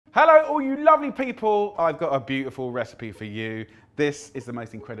Hello all you lovely people, I've got a beautiful recipe for you. This is the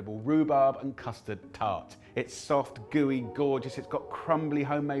most incredible rhubarb and custard tart. It's soft, gooey, gorgeous, it's got crumbly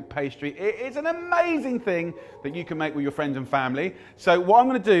homemade pastry. It is an amazing thing that you can make with your friends and family. So what I'm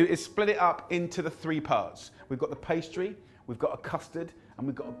going to do is split it up into the three parts. We've got the pastry, we've got a custard, and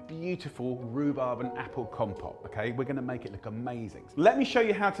we've got a beautiful rhubarb and apple compote, okay? We're going to make it look amazing. Let me show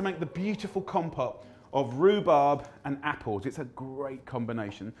you how to make the beautiful compote of rhubarb and apples. It's a great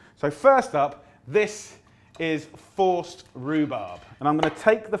combination. So first up, this is forced rhubarb. And I'm going to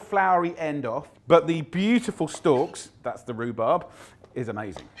take the flowery end off, but the beautiful stalks, that's the rhubarb, is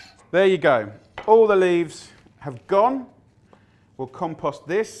amazing. There you go. All the leaves have gone. We'll compost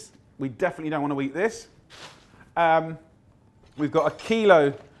this. We definitely don't want to eat this. We've got a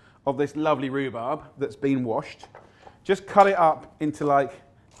kilo of this lovely rhubarb that's been washed. Just cut it up into like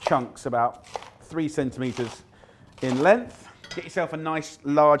chunks about 3 centimeters in length. Get yourself a nice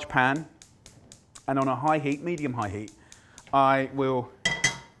large pan, and on a high heat, medium high heat, I will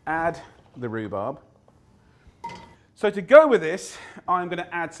add the rhubarb. So to go with this, I'm going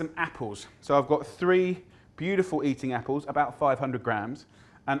to add some apples. So I've got 3 beautiful eating apples, about 500 grams,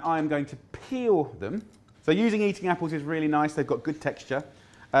 and I'm going to peel them. So using eating apples is really nice, they've got good texture.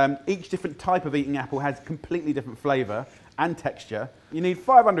 Each different type of eating apple has completely different flavour and texture. You need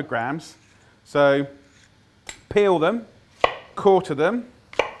 500 grams. So peel them, quarter them,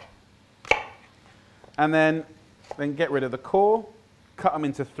 and then get rid of the core, cut them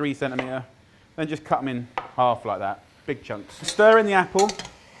into 3 centimetre, then just cut them in half like that, big chunks. Stir in the apple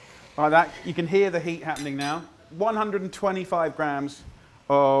like that. You can hear the heat happening now. 125 grams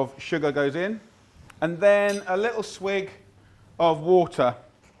of sugar goes in, and then a little swig of water.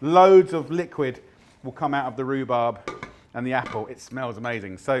 Loads of liquid will come out of the rhubarb and the apple. It smells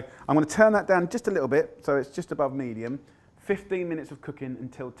amazing. So I'm going to turn that down just a little bit, so it's just above medium. 15 minutes of cooking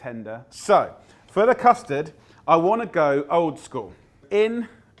until tender. So for the custard, I want to go old school. In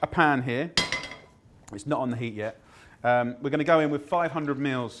a pan here, it's not on the heat yet, we're going to go in with 500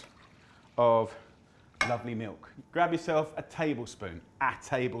 mils of lovely milk. Grab yourself a tablespoon,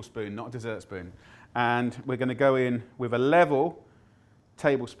 not a dessert spoon. And we're going to go in with a level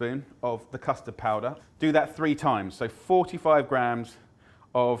tablespoon of the custard powder. Do that 3 times, so 45 grams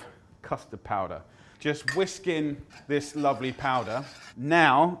of custard powder. Just whisk in this lovely powder.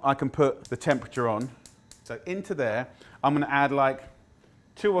 Now I can put the temperature on. So into there, I'm going to add like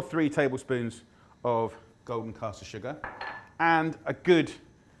 2 or 3 tablespoons of golden caster sugar and a good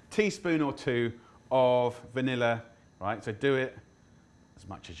teaspoon or 2 of vanilla, right? So do it as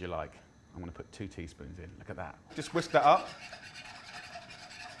much as you like. I'm going to put 2 teaspoons in, look at that. Just whisk that up.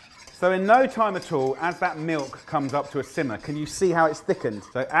 So in no time at all, as that milk comes up to a simmer, can you see how it's thickened?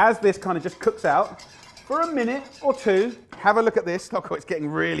 So as this kind of just cooks out for a minute or 2, have a look at this. Look, it's getting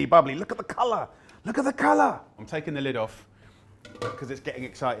really bubbly. Look at the colour. Look at the colour. I'm taking the lid off because it's getting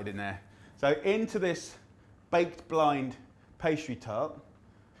excited in there. So into this baked blind pastry tart,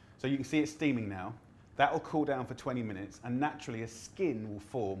 so you can see it's steaming now. That will cool down for 20 minutes, and naturally a skin will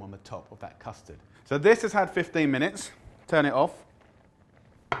form on the top of that custard. So this has had 15 minutes. Turn it off.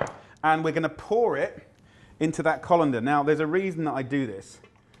 And we're going to pour it into that colander. Now, there's a reason that I do this,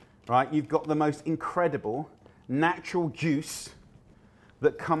 right? You've got the most incredible natural juice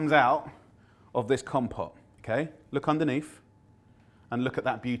that comes out of this compote, okay? Look underneath and look at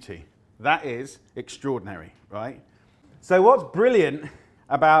that beauty. That is extraordinary, right? So what's brilliant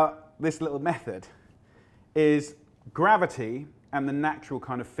about this little method is gravity and the natural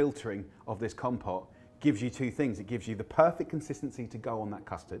kind of filtering of this compote gives you 2 things. It gives you the perfect consistency to go on that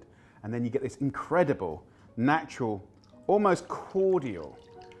custard, and then you get this incredible, natural, almost cordial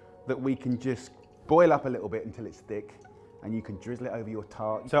that we can just boil up a little bit until it's thick, and you can drizzle it over your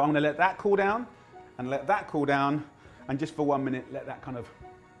tart. So I'm going to let that cool down, and let that cool down, and just for 1 minute, let that kind of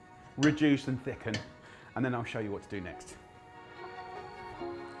reduce and thicken, and then I'll show you what to do next.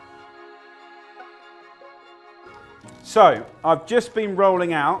 So I've just been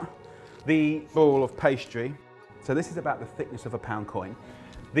rolling out the ball of pastry. So this is about the thickness of a pound coin.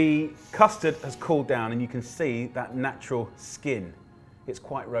 The custard has cooled down, and you can see that natural skin. It's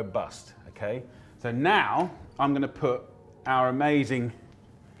quite robust, okay? So now I'm going to put our amazing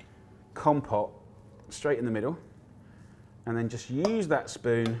compote straight in the middle, and then just use that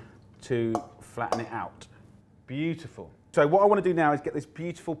spoon to flatten it out. Beautiful. So what I want to do now is get this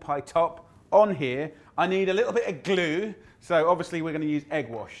beautiful pie top on here. I need a little bit of glue, so obviously we're going to use egg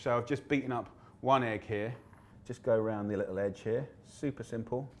wash. So I've just beaten up 1 egg here. Just go around the little edge here. Super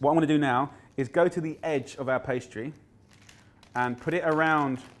simple. What I'm going to do now is go to the edge of our pastry and put it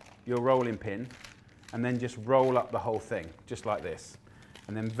around your rolling pin, and then just roll up the whole thing, just like this.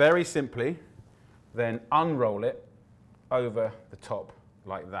 And then very simply, then unroll it over the top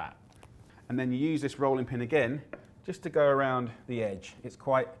like that. And then you use this rolling pin again, just to go around the edge. It's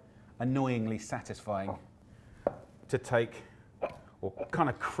quite annoyingly satisfying to take or kind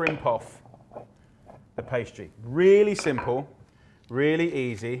of crimp off the pastry. Really simple, really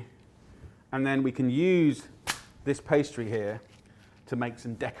easy. And then we can use this pastry here to make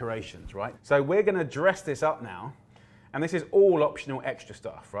some decorations, right? So we're gonna dress this up now, and this is all optional extra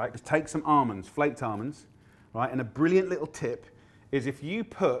stuff, right? Just take some almonds, flaked almonds, right? And a brilliant little tip is if you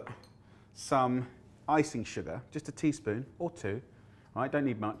put some icing sugar, just a teaspoon or two, right? Don't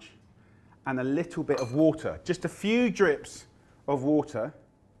need much, and a little bit of water, just a few drips of water,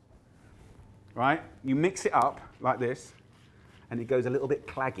 right? You mix it up like this, and it goes a little bit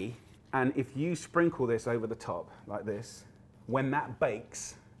claggy. And if you sprinkle this over the top like this, when that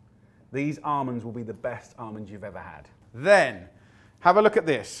bakes, these almonds will be the best almonds you've ever had. Then, have a look at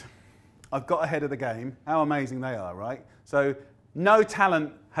this. I've got ahead of the game. How amazing they are, right? So, no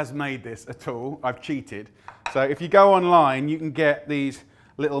talent has made this at all. I've cheated. So if you go online, you can get these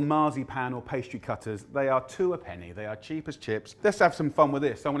little marzipan or pastry cutters. They are 2 a penny. They are cheap as chips. Let's have some fun with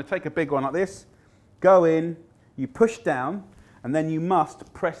this. So I'm going to take a big one like this, go in, you push down, and then you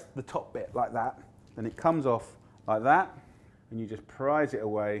must press the top bit like that. Then it comes off like that, and you just prise it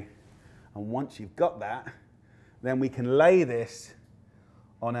away. And once you've got that, then we can lay this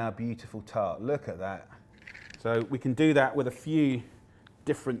on our beautiful tart. Look at that. So we can do that with a few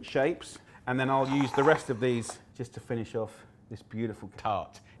different shapes, and then I'll use the rest of these just to finish off this beautiful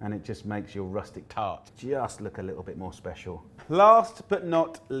tart, and it just makes your rustic tart just look a little bit more special. Last but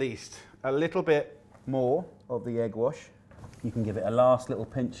not least, a little bit more of the egg wash. You can give it a last little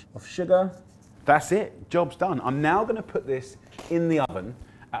pinch of sugar. That's it, job's done. I'm now going to put this in the oven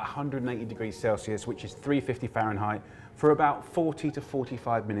at 180 degrees Celsius, which is 350 Fahrenheit, for about 40 to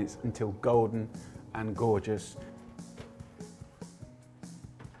 45 minutes until golden and gorgeous.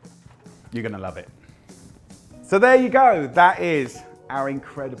 You're gonna love it. So there you go, that is our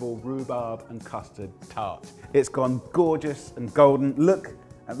incredible rhubarb and custard tart. It's gone gorgeous and golden. Look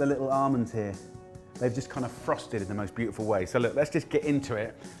at the little almonds here. They've just kind of frosted in the most beautiful way. So look, let's just get into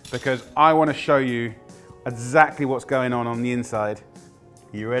it, because I want to show you exactly what's going on the inside.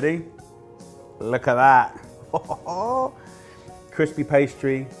 You ready? Look at that. Crispy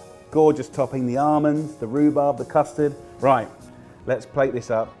pastry, gorgeous topping, the almonds, the rhubarb, the custard. Right, let's plate this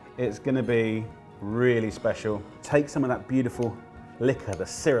up. It's gonna be really special. Take some of that beautiful liquor, the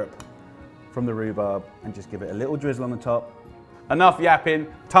syrup from the rhubarb, and just give it a little drizzle on the top. Enough yapping,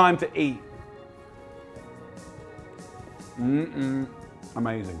 time to eat.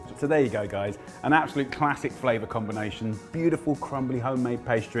 Amazing. So there you go, guys. An absolute classic flavor combination. Beautiful, crumbly, homemade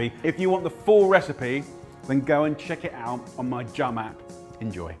pastry. If you want the full recipe, then go and check it out on my Jum app.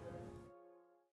 Enjoy.